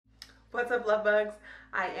What's up, love bugs?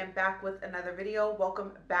 I am back with another video.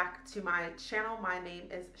 Welcome back to my channel. My name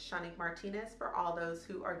is Shanique Martinez. For all those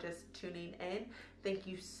who are just tuning in, thank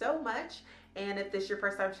you so much. And if this is your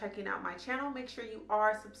first time checking out my channel, make sure you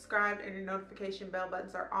are subscribed and your notification bell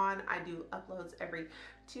buttons are on. I do uploads every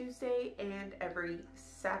Tuesday and every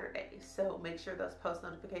Saturday, so make sure those post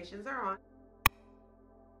notifications are on.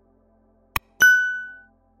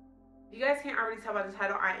 You guys can't already tell by the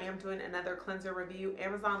title, I am doing another cleanser review.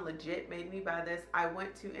 Amazon legit made me buy this. I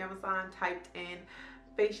went to Amazon, typed in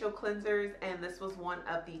facial cleansers, and this was one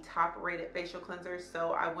of the top rated facial cleansers.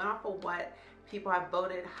 So I went off of what people have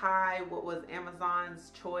voted high, what was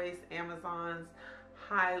Amazon's choice, Amazon's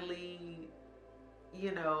highly,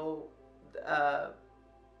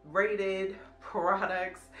 rated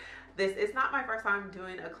products. This is not my first time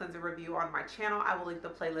doing a cleanser review on my channel. I will link the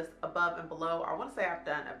playlist above and below. I want to say I've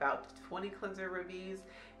done about 20 cleanser reviews,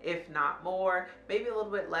 if not more, maybe a little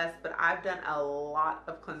bit less, but I've done a lot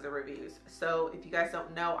of cleanser reviews. So if you guys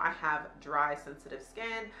don't know, I have dry, sensitive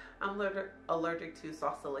skin. I'm allergic to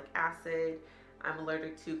salicylic acid. I'm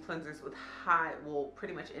allergic to cleansers with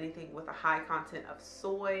pretty much anything with a high content of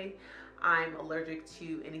soy. I'm allergic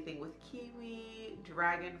to anything with kiwi,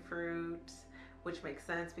 dragon fruit, which makes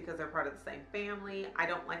sense because they're part of the same family. I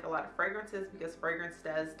don't like a lot of fragrances because fragrance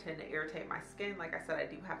does tend to irritate my skin. Like I said, I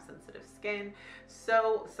do have sensitive skin.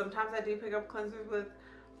 So sometimes I do pick up cleansers with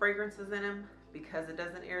fragrances in them because it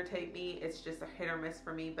doesn't irritate me. It's just a hit or miss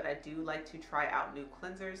for me, but I do like to try out new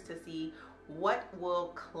cleansers to see what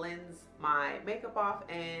will cleanse my makeup off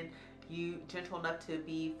and gentle enough to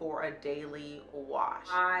be for a daily wash.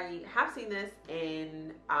 I have seen this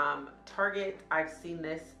in Target. I've seen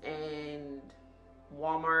this in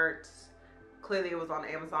Walmart. Clearly it was on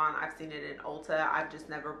Amazon. I've seen it in Ulta. I've just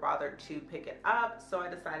never bothered to pick it up, so I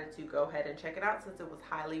decided to go ahead and check it out since it was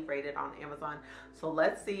highly rated on Amazon. So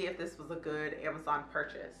let's see if this was a good Amazon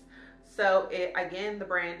purchase. So again, the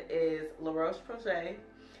brand is Roche-Posay.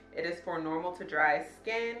 It is for normal to dry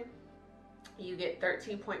skin. You get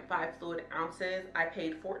 13.5 fluid ounces. I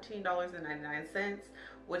paid $14.99,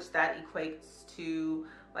 which that equates to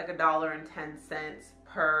like $1.10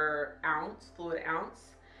 per ounce, fluid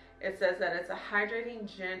ounce. It says that it's a hydrating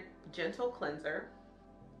gentle cleanser,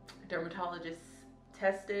 dermatologist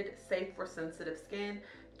tested, safe for sensitive skin,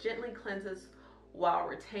 gently cleanses while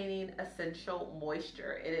retaining essential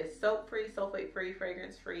moisture. It is soap-free, sulfate-free,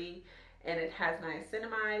 fragrance-free, and it has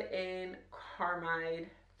niacinamide and carmide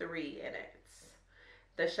 3 in it.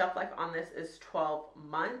 The shelf life on this is 12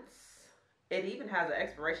 months. It even has an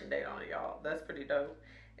expiration date on it, y'all. That's pretty dope.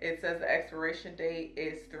 It says the expiration date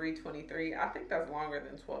is 3/23. I think that's longer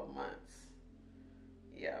than 12 months.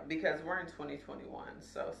 Yeah, because we're in 2021,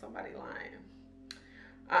 so somebody lying.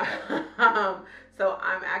 So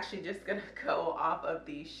I'm actually just gonna go off of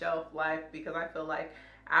the shelf life because I feel like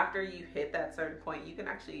after you hit that certain point, you can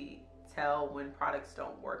actually tell when products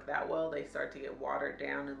don't work that well. They start to get watered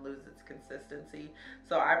down and lose its consistency.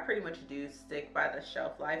 So I pretty much do stick by the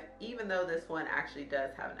shelf life, even though this one actually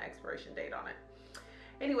does have an expiration date on it.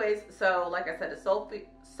 Anyways, so like I said, it's soap-free,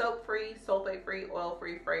 sulfate-free,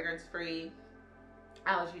 oil-free, fragrance-free,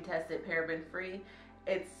 allergy-tested, paraben-free.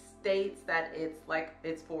 It states that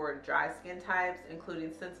it's for dry skin types,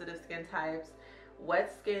 including sensitive skin types,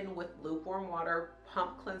 wet skin with lukewarm water,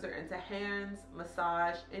 pump cleanser into hands,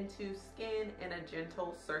 massage into skin in a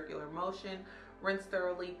gentle circular motion, rinse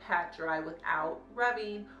thoroughly, pat dry without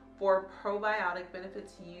rubbing. For probiotic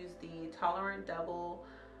benefits, use the Tolerant Double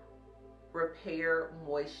Repair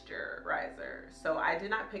Moisturizer. So I did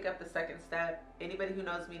not pick up the second step. Anybody who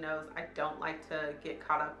knows me knows I don't like to get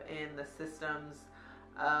caught up in the systems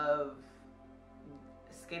of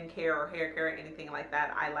skincare or hair care or anything like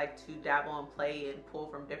that. I like to dabble and play and pull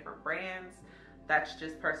from different brands. That's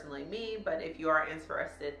just personally me, but if you are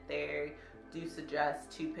interested, they do suggest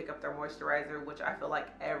to pick up their moisturizer, which I feel like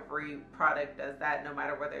every product does that. No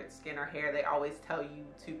matter whether it's skin or hair, they always tell you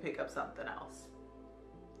to pick up something else.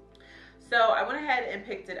 So I went ahead and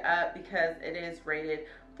picked it up because it is rated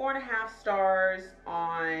 4.5 stars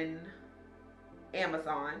on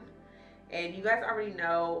Amazon. And you guys already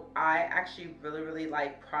know I actually really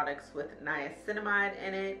like products with niacinamide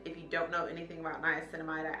in it. If you don't know anything about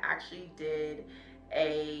niacinamide, I actually did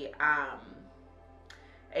a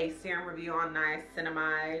serum review on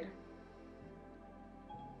niacinamide.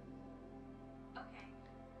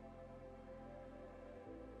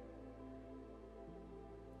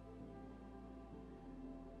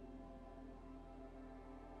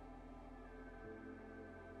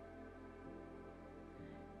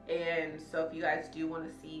 And so if you guys do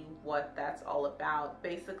want to see what that's all about,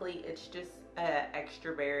 basically it's just an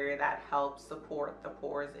extra barrier that helps support the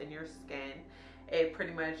pores in your skin. It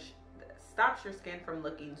pretty much stops your skin from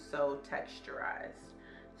looking so texturized.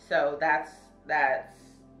 So that's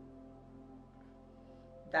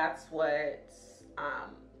what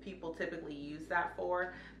people typically use that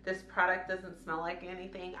for. This product doesn't smell like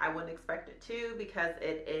anything. I wouldn't expect it to, because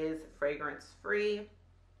it is fragrance free.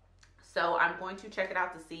 So I'm going to check it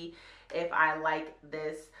out to see if I like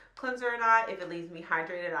this cleanser or not, if it leaves me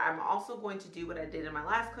hydrated. I'm also going to do what I did in my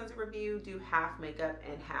last cleanser review, do half makeup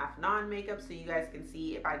and half non-makeup, so you guys can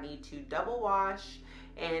see if I need to double wash.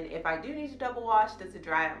 And if I do need to double wash, does it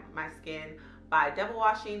dry my skin by double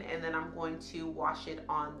washing, and then I'm going to wash it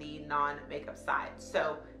on the non-makeup side.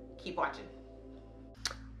 So keep watching.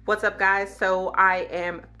 What's up, guys? So I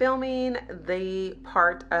am filming the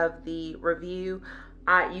part of the review.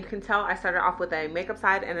 You can tell I started off with a makeup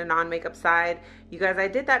side and a non-makeup side. You guys, I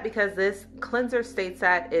did that because this cleanser states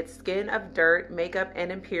that it's skin of dirt, makeup,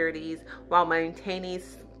 and impurities while maintaining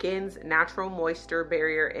skin's natural moisture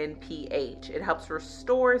barrier and pH. It helps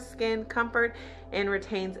restore skin comfort and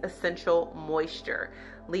retains essential moisture.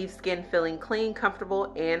 Leaves skin feeling clean,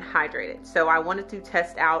 comfortable, and hydrated. So I wanted to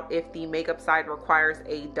test out if the makeup side requires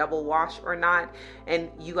a double wash or not. And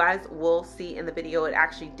you guys will see in the video it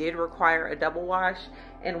actually did require a double wash.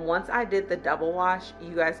 And once I did the double wash,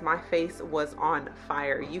 you guys, my face was on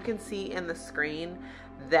fire. You can see in the screen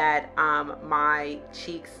that my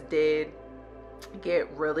cheeks did get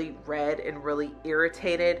really red and really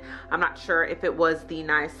irritated. I'm not sure if it was the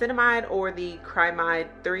niacinamide or the Cremide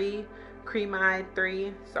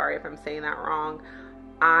 3, sorry if I'm saying that wrong.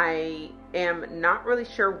 I am not really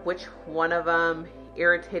sure which one of them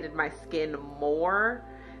irritated my skin more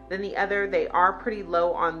than the other. They are pretty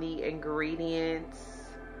low on the ingredients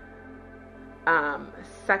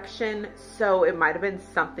section, so it might have been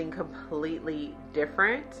something completely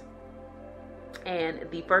different. And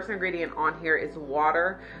the first ingredient on here is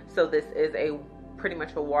water, so this is a pretty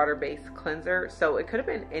much a water-based cleanser. So it could have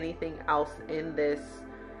been anything else in this,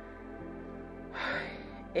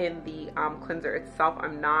 in the cleanser itself.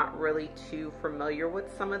 I'm not really too familiar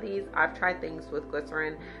with some of these. I've tried things with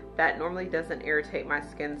glycerin that normally doesn't irritate my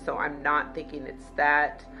skin, so I'm not thinking it's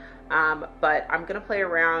that. But I'm gonna play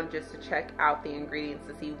around just to check out the ingredients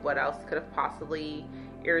to see what else could have possibly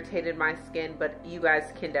irritated my skin. But you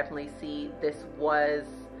guys can definitely see this was,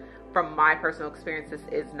 from my personal experience, this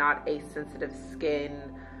is not a sensitive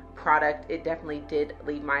skin product. It definitely did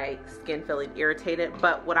leave my skin feeling irritated.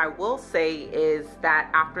 But what I will say is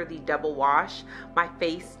that after the double wash, my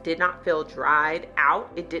face did not feel dried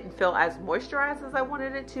out. It didn't feel as moisturized as I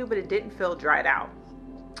wanted it to, but it didn't feel dried out.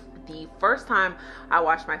 The first time I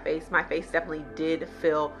washed my face definitely did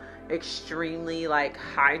feel extremely like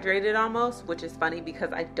hydrated almost, which is funny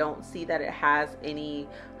because I don't see that it has any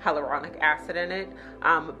hyaluronic acid in it,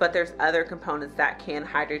 but there's other components that can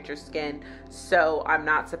hydrate your skin, so I'm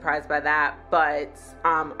not surprised by that. But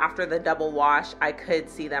after the double wash, I could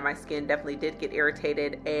see that my skin definitely did get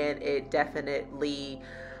irritated, and it definitely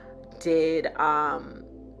did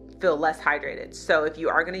feel less hydrated. So if you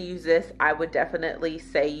are going to use this, I would definitely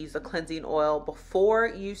say use a cleansing oil before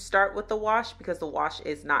you start with the wash, because the wash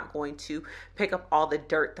is not going to pick up all the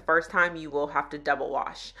dirt the first time. You will have to double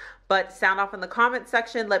wash. But sound off in the comment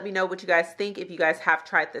section. Let me know what you guys think if you guys have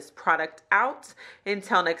tried this product out.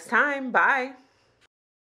 Until next time, bye.